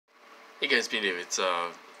Hey guys, me Dave. It's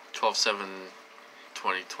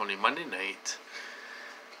 12/7/2020 Monday night.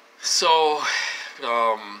 So,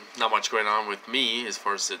 not much going on with me as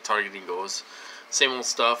far as the targeting goes. Same old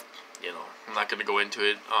stuff, I'm not going to go into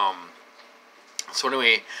it. So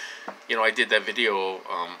anyway, I did that video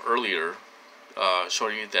earlier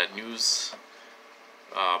showing you that news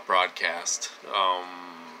broadcast.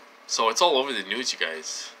 So it's all over the news, you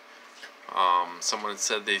guys. Someone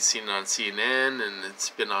said they'd seen it on CNN, and it's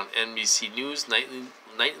been on NBC News,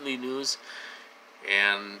 nightly news,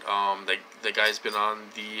 and the guy's been on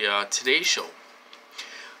the Today Show.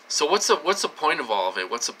 So what's the point of all of it?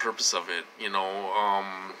 What's the purpose of it?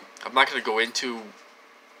 I'm not going to go into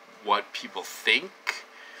what people think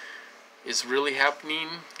is really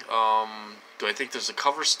happening. Do I think there's a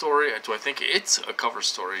cover story? Do I think it's a cover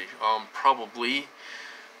story? Probably.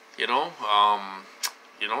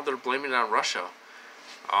 They're blaming it on Russia.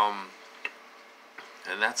 And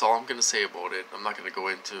that's all I'm going to say about it. I'm not going to go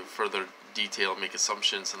into further detail, make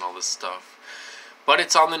assumptions and all this stuff. But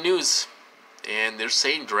it's on the news. And they're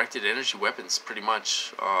saying directed energy weapons, pretty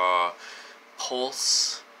much.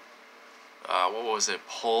 Pulse. What was it?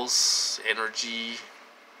 Pulse, energy,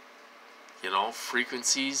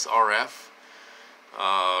 frequencies, RF.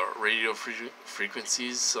 Radio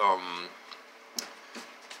frequencies.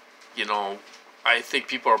 I think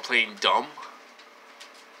people are playing dumb.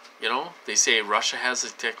 They say Russia has the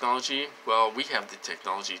technology. Well, we have the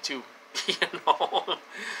technology too.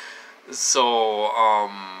 So,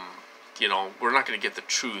 we're not going to get the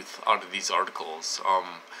truth out of these articles.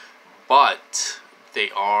 But they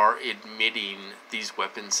are admitting these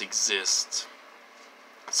weapons exist.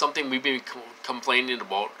 Something we've been complaining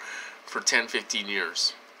about for 10-15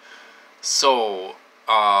 years. So,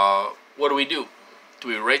 what do? Do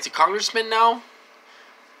we write to congressmen now?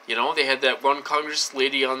 They had that one Congress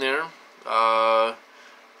lady on there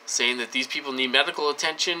saying that these people need medical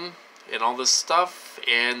attention and all this stuff,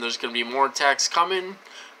 and there's going to be more attacks coming,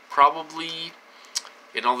 probably,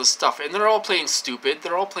 and all this stuff. And they're all playing stupid.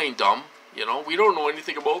 They're all playing dumb. We don't know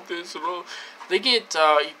anything about this. They get,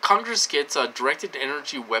 Congress gets a directed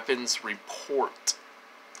energy weapons report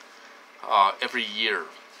every year.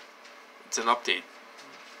 It's an update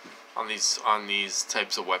on these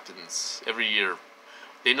types of weapons every year.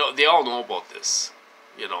 They all know about this.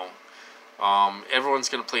 Everyone's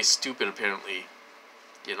gonna play stupid apparently.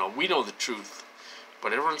 We know the truth,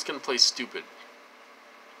 but everyone's gonna play stupid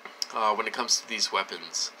when it comes to these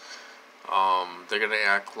weapons. They're gonna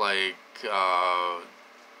act like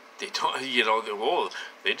they don't.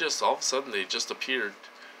 They just all of a sudden they just appeared,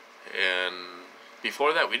 and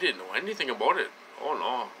before that we didn't know anything about it. Oh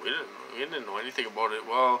no, we didn't know anything about it.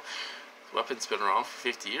 Well, the weapon's been around for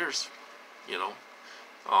 50 years, and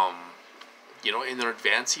they're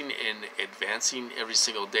advancing every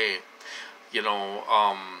single day.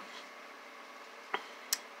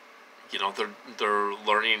 They're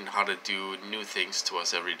learning how to do new things to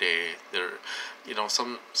us every day.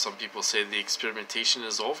 Some people say the experimentation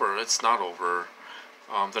is over. It's not over.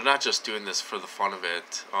 They're not just doing this for the fun of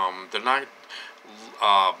it. They're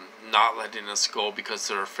not letting us go because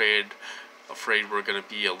they're afraid we're going to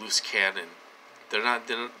be a loose cannon.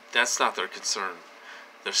 That's not their concern.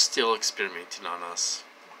 They're still experimenting on us.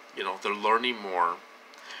 They're learning more.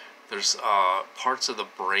 There's parts of the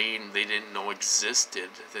brain they didn't know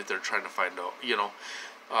existed that they're trying to find out.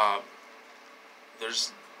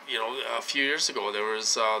 There's a few years ago there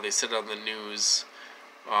was they said on the news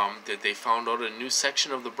that they found out a new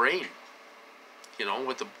section of the brain.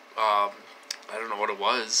 With the I don't know what it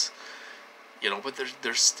was. But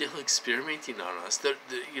they're still experimenting on us.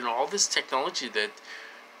 All this technology that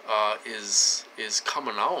is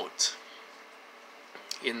coming out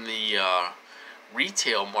in the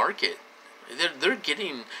retail market. They're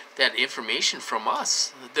getting that information from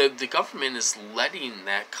us. The government is letting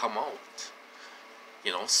that come out.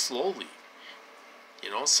 Slowly.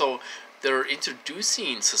 So they're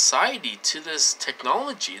introducing society to this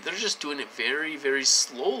technology. They're just doing it very, very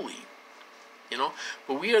slowly.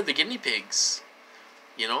 But we are the guinea pigs.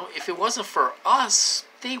 If it wasn't for us,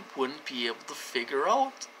 they wouldn't be able to figure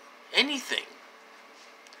out anything.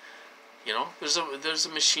 There's a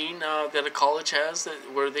machine that a college has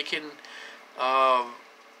where they can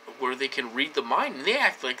read the mind, and they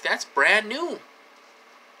act like that's brand new.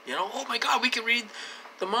 Oh my God, we can read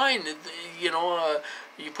the mind.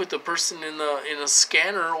 You put the person in a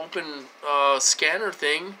scanner, open scanner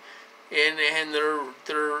thing, and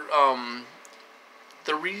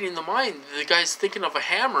they're reading the mind. The guy's thinking of a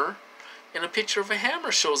hammer, and a picture of a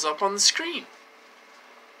hammer shows up on the screen.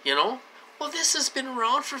 Well, this has been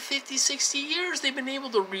around for 50, 60 years. They've been able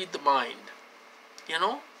to read the mind.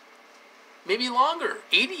 maybe longer,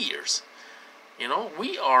 80 years. You know,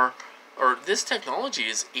 we are, or this technology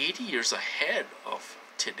is 80 years ahead of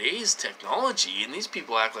today's technology, and these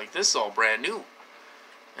people act like this is all brand new.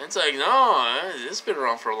 And it's like, no, this has been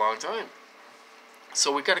around for a long time.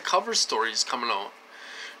 So we got a cover stories coming out.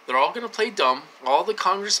 They're all going to play dumb. All the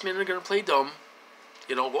congressmen are going to play dumb.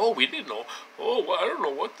 You know, oh, we didn't know. Oh, well, I don't know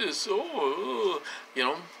what this, you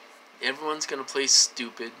know, everyone's going to play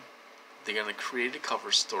stupid. They're going to create a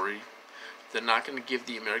cover story. They're not going to give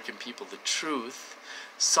the American people the truth.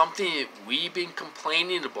 Something that we've been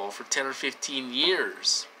complaining about for 10 or 15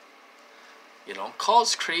 years. You know, call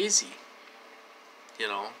us crazy. You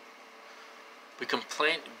know, we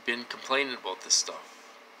been complaining about this stuff.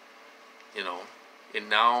 You know, and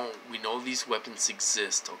now we know these weapons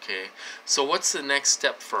exist, okay? So what's the next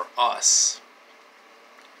step for us?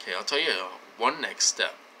 Okay, I'll tell you one next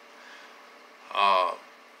step.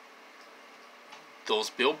 Those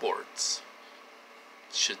billboards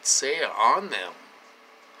should say on them,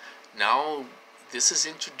 now this is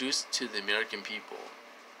introduced to the American people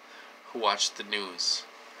who watch the news.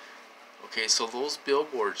 Okay, so those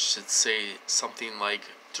billboards should say something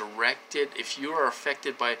like, directed, if you are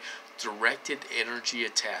affected by directed energy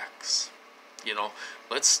attacks. You know,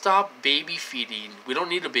 let's stop baby feeding. We don't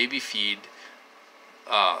need to baby feed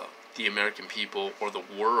the American people or the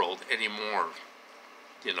world anymore.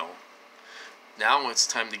 You know, now it's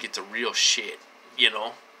time to get to real shit, you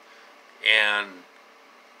know, and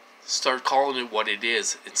start calling it what it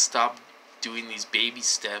is and stop doing these baby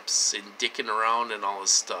steps and dicking around and all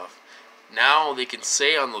this stuff. Now they can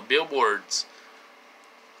say on the billboards,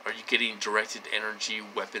 are you getting directed energy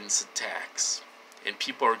weapons attacks? And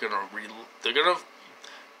people are going to they're going to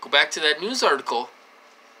go back to that news article.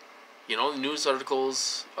 You know, the news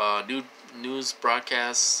articles, news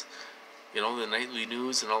broadcasts, you know, the nightly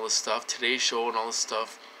news and all this stuff, Today's Show and all this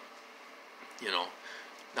stuff. You know,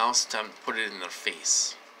 now it's time to put it in their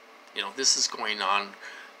face. You know, this is going on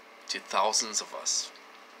to thousands of us.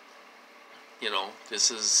 You know, this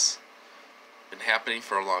has been happening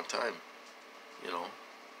for a long time. You know,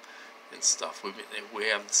 and stuff. We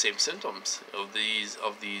have the same symptoms of these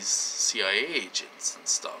CIA agents and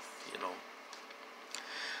stuff. You know.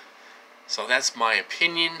 So that's my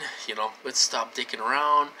opinion. You know, let's stop dicking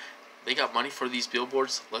around. They got money for these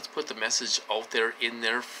billboards. Let's put the message out there in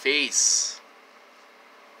their face.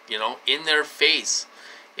 You know, in their face.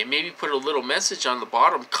 And maybe put a little message on the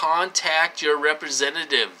bottom. Contact your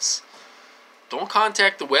representatives. Don't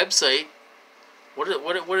contact the website. What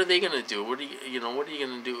are they gonna do? What are you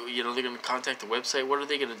gonna do? You know, they're gonna contact the website. What are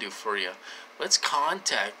they gonna do for you? Let's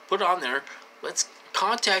put on there. Let's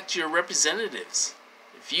contact your representatives.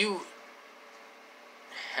 If you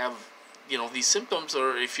have, you know, these symptoms,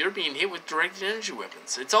 or if you're being hit with directed energy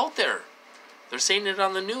weapons, it's out there. They're saying it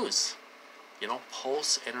on the news. You know,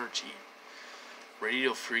 pulse energy,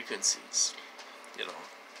 radio frequencies. You know.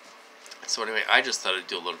 So anyway, I just thought I'd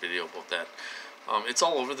do a little video about that. It's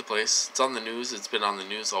all over the place. It's on the news. It's been on the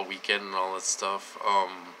news all weekend and all that stuff.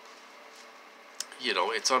 You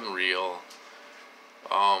know, it's unreal.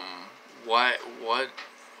 What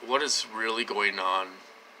is really going on?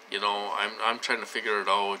 You know, I'm trying to figure it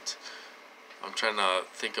out. I'm trying to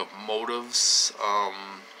think of motives on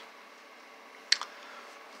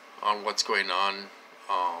what's going on.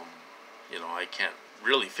 You know, I can't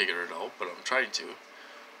really figure it out, but I'm trying to.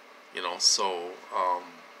 You know, so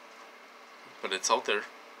but it's out there.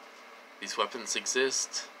 These weapons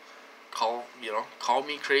exist. Call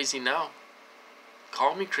me crazy now.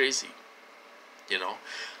 Call me crazy. You know,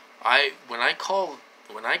 when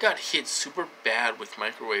I got hit super bad with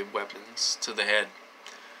microwave weapons to the head,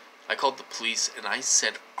 I called the police and I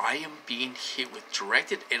said, I am being hit with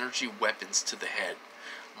directed energy weapons to the head.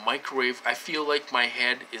 Microwave, I feel like my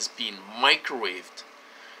head is being microwaved.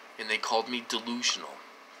 And they called me delusional.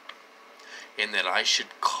 And that I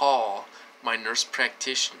should call my nurse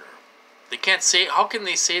practitioner. They can't say, how can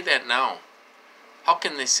they say that now? How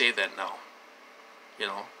can they say that now? You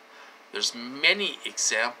know, there's many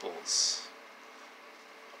examples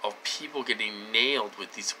of people getting nailed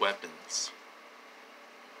with these weapons.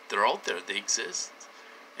 They're out there. They exist.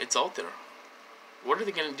 It's out there. What are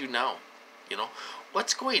they going to do now? You know,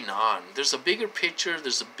 what's going on? There's a bigger picture.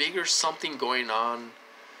 There's a bigger something going on.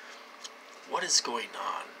 What is going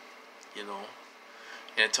on? You know,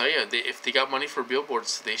 and I tell you, if they got money for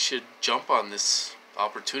billboards, they should jump on this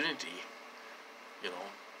opportunity. You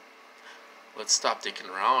know, let's stop dicking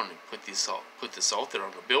around and put this out there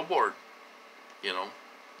on the billboard. You know,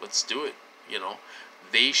 let's do it. You know,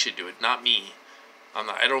 they should do it, not me.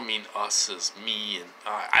 I don't mean us as me, and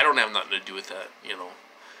I don't have nothing to do with that. You know,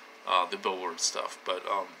 the billboard stuff, but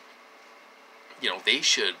they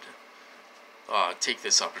should take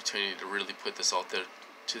this opportunity to really put this out there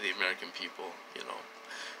to the American people,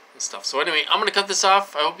 and stuff. So anyway, I'm gonna cut this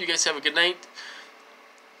off. I hope you guys have a good night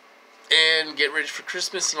and get ready for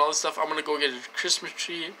Christmas and all this stuff. I'm gonna go get a Christmas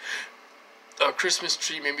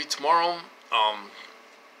tree maybe tomorrow.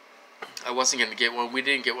 I wasn't gonna get one. We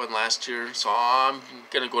didn't get one last year, so I'm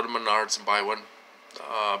gonna go to Menards and buy one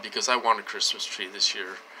because I want a Christmas tree this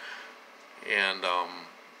year. And I'm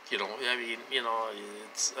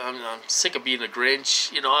sick of being a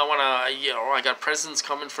Grinch. I got presents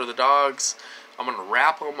coming for the dogs. I'm gonna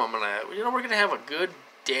wrap them. We're gonna have a good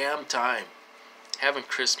damn time having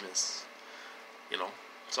Christmas.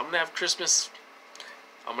 So I'm gonna have Christmas.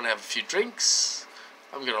 I'm gonna have a few drinks.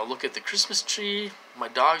 I'm gonna look at the Christmas tree. My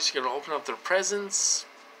dogs are gonna open up their presents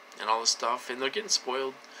and all this stuff, and they're getting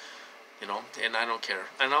spoiled. And I don't care.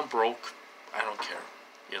 And I'm broke. I don't care.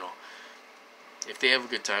 If they have a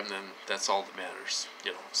good time, then that's all that matters.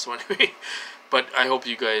 So anyway, but I hope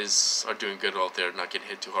you guys are doing good out there, not getting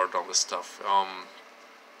hit too hard on this stuff.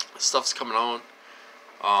 Stuff's coming out.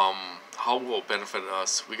 How will it benefit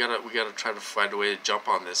us? We gotta try to find a way to jump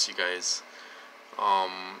on this, you guys.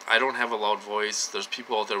 I don't have a loud voice. There's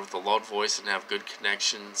people out there with a loud voice and have good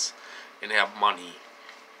connections and have money.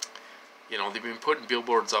 They've been putting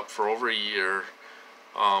billboards up for over a year.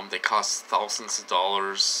 They cost thousands of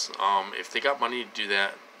dollars. If they got money to do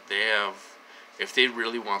that, if they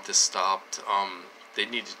really want this stopped, they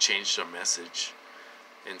need to change their message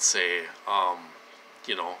and say,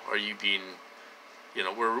 are you being,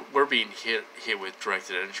 we're being hit with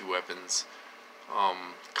directed energy weapons.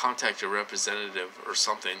 Contact your representative or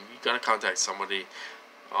something. You gotta contact somebody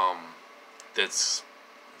that's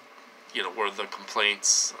where the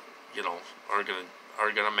complaints are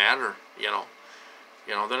gonna matter.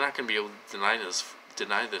 They're not gonna be able to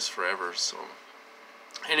deny this forever. So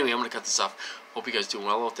anyway, I'm gonna cut this off. Hope you guys doing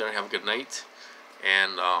well out there. Have a good night,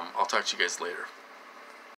 and I'll talk to you guys later.